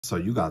So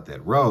you got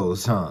that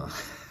rose, huh?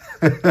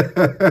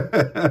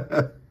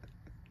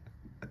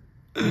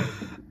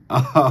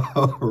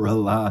 Oh,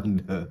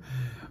 Rolonda,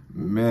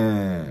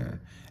 man.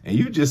 And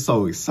you just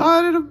so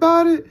excited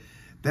about it?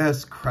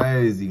 That's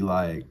crazy.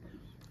 Like,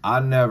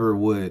 I never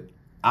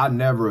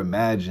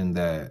imagined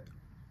that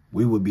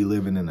we would be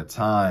living in a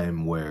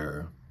time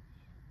where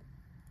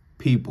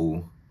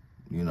people,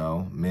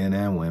 men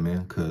and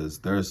women, because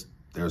there's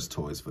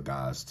toys for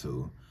guys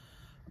too.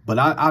 But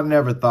I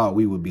never thought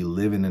we would be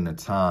living in a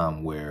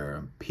time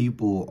where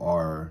people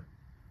are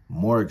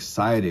more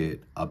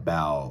excited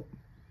about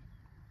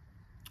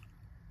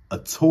a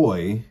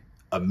toy,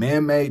 a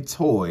man-made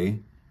toy,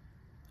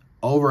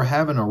 over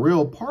having a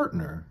real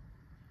partner.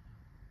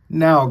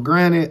 Now,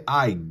 granted,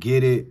 I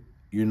get it.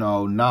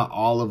 Not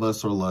all of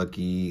us are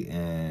lucky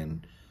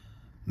and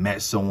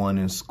met someone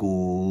in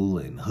school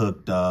and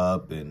hooked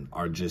up and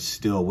are just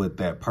still with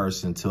that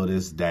person till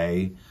this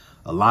day.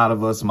 A lot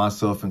of us,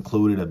 myself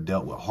included, have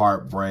dealt with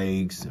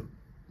heartbreaks and,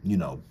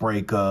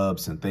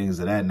 breakups and things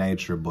of that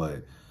nature.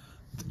 But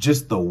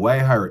just the way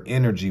her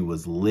energy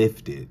was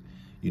lifted,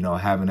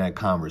 having that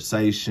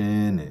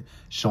conversation and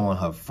showing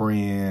her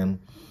friend,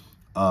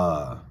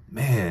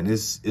 man,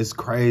 it's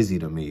crazy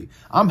to me.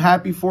 I'm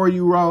happy for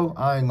you, Ro.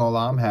 I ain't gonna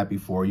lie, I'm happy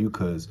for you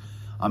because,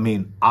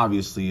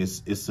 obviously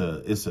it's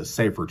a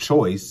safer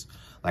choice.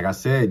 Like I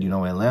said,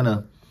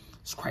 Atlanta,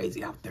 it's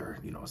crazy out there.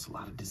 It's a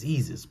lot of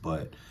diseases,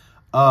 but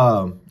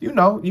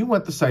you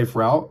went the safe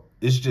route.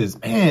 It's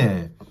just,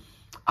 man,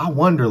 I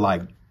wonder,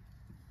 like,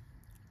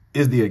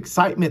 is the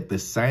excitement the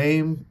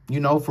same,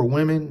 for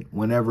women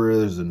whenever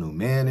there's a new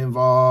man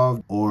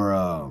involved? Or,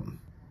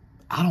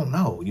 I don't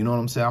know. You know what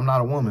I'm saying? I'm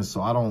not a woman,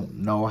 so I don't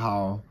know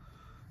how,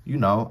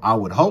 I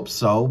would hope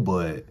so.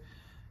 But,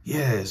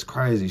 yeah, it's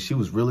crazy. She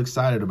was real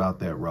excited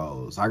about that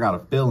rose. I got a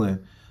feeling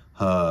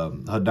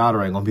her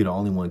daughter ain't gonna be the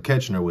only one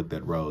catching her with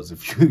that rose,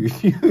 if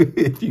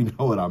you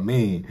know what I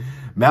mean.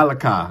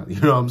 Malachi, you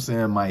know what I'm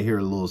saying, might hear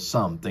a little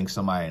something, think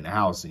somebody in the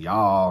house, and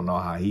y'all know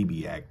how he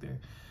be acting.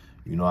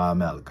 You know how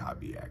Malachi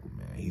be acting,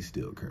 man. He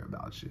still care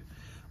about you.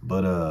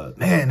 But,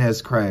 man,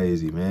 that's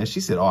crazy, man. She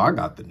said, oh, I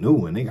got the new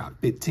one. They got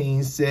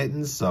 15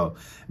 settings. So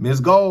Miss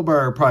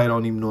Goldberg probably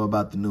don't even know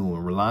about the new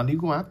one. Rolonda, you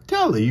gonna have to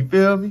tell her, you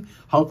feel me?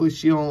 Hopefully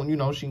she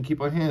don't, she can keep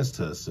her hands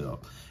to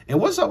herself.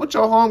 And what's up with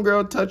your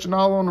homegirl touching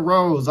all on the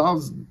rose? I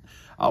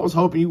was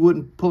hoping you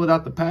wouldn't pull it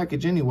out the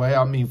package anyway.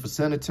 For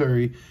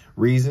sanitary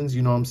reasons,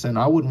 you know what I'm saying?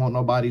 I wouldn't want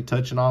nobody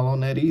touching all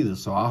on that either.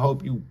 So I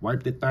hope you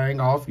wipe the thing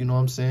off, you know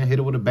what I'm saying? Hit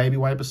it with a baby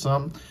wipe or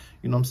something.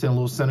 You know what I'm saying? A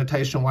little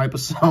sanitation wipe or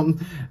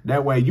something.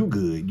 That way you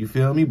good, you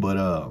feel me? But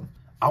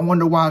I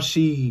wonder why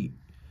she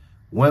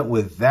went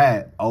with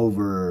that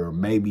over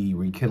maybe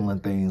rekindling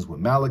things with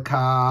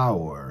Malachi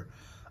or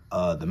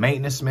the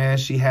maintenance man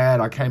she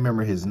had. I can't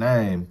remember his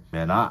name.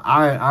 Man,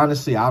 I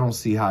honestly, I don't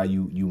see how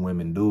you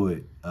women do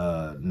it.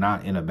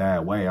 Not in a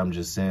bad way. I'm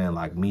just saying,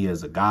 like, me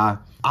as a guy,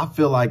 I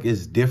feel like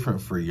it's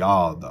different for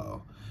y'all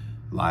though.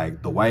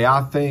 Like, the way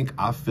I think,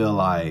 I feel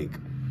like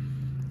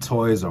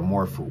toys are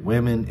more for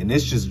women, and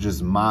it's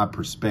just my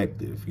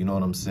perspective, you know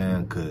what I'm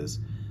saying? Because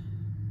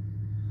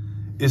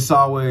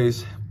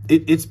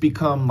it's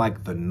become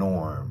like the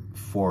norm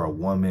for a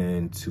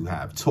woman to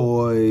have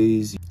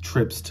toys,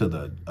 trips to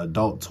the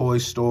adult toy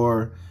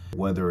store,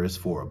 whether it's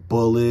for a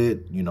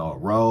bullet, a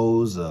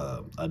rose,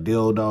 a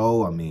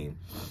dildo.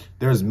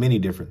 There's many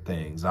different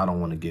things. I don't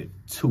want to get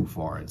too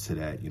far into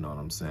that, you know what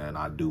I'm saying?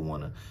 I do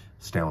want to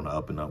stay on the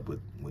up and up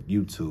with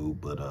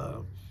YouTube, but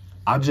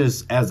I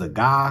just, as a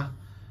guy,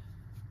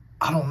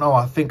 I don't know,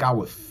 I think I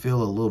would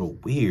feel a little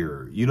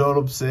weird. You know what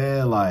I'm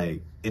saying?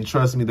 Like, and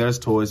trust me, there's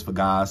toys for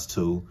guys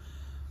too.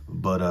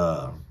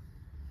 But,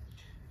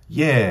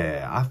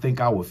 yeah, I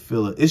think I would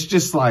feel it. It's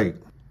just like,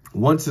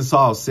 once it's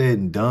all said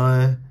and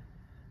done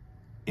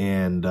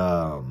and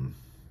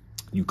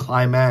you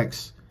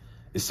climax,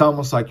 it's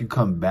almost like you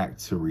come back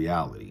to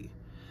reality.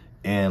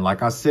 And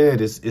like I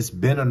said, it's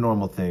been a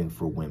normal thing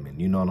for women.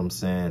 You know what I'm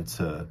saying?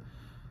 To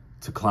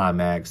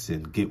climax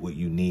and get what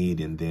you need,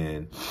 and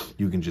then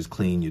you can just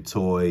clean your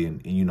toy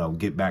and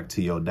get back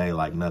to your day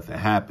like nothing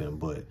happened.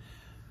 But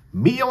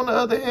me, on the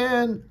other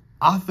hand,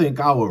 I think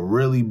I would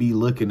really be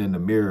looking in the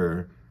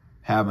mirror,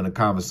 having a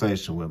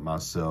conversation with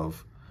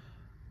myself,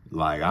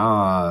 like,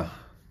 how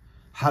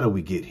do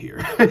we get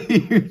here?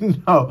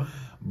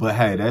 But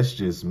hey, that's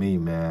just me,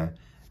 man.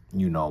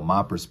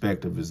 My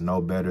perspective is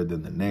no better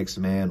than the next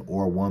man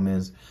or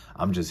woman's.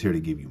 I'm just here to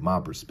give you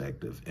my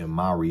perspective and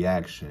my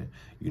reaction,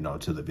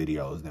 to the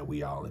videos that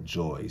we all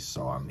enjoy.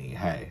 So,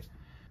 hey,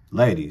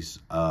 ladies,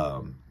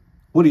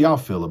 what do y'all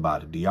feel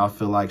about it? Do y'all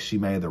feel like she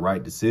made the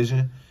right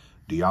decision?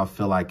 Do y'all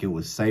feel like it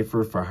was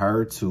safer for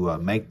her to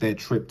make that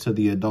trip to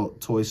the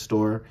adult toy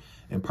store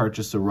and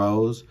purchase a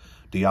rose?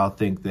 Do y'all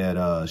think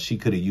that she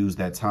could have used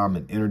that time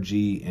and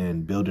energy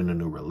in building a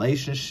new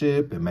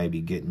relationship and maybe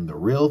getting the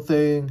real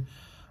thing?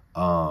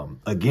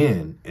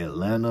 Again,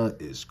 Atlanta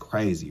is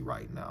crazy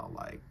right now.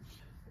 Like,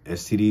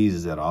 STDs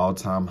is at an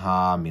all-time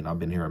high. I've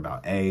been hearing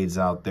about AIDS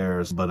out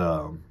there.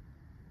 But,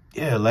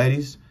 yeah,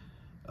 ladies,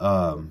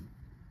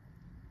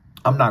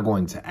 I'm not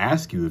going to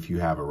ask you if you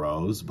have a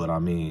rose, but I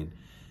mean,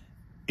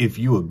 if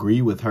you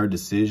agree with her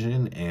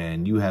decision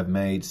and you have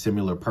made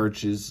similar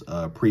purchase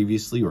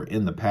previously or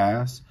in the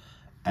past,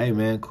 hey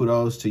man,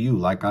 kudos to you.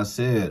 Like I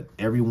said,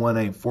 everyone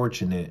ain't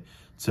fortunate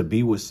to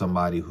be with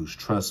somebody who's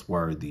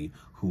trustworthy,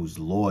 who's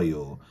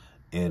loyal,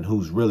 and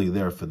who's really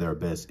there for their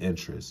best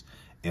interests.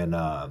 And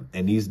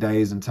in these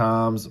days and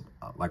times,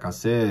 like I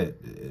said,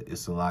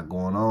 it's a lot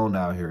going on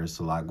out here. It's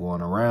a lot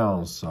going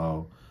around.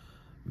 So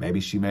maybe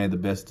she made the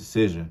best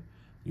decision.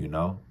 You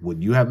know,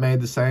 would you have made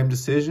the same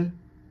decision?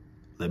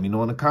 Let me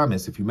know in the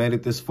comments. If you made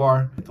it this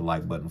far, hit the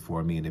like button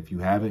for me. And if you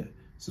haven't,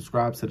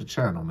 subscribe to the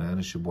channel, man.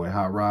 It's your boy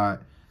Hot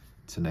Rod.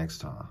 Till next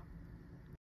time.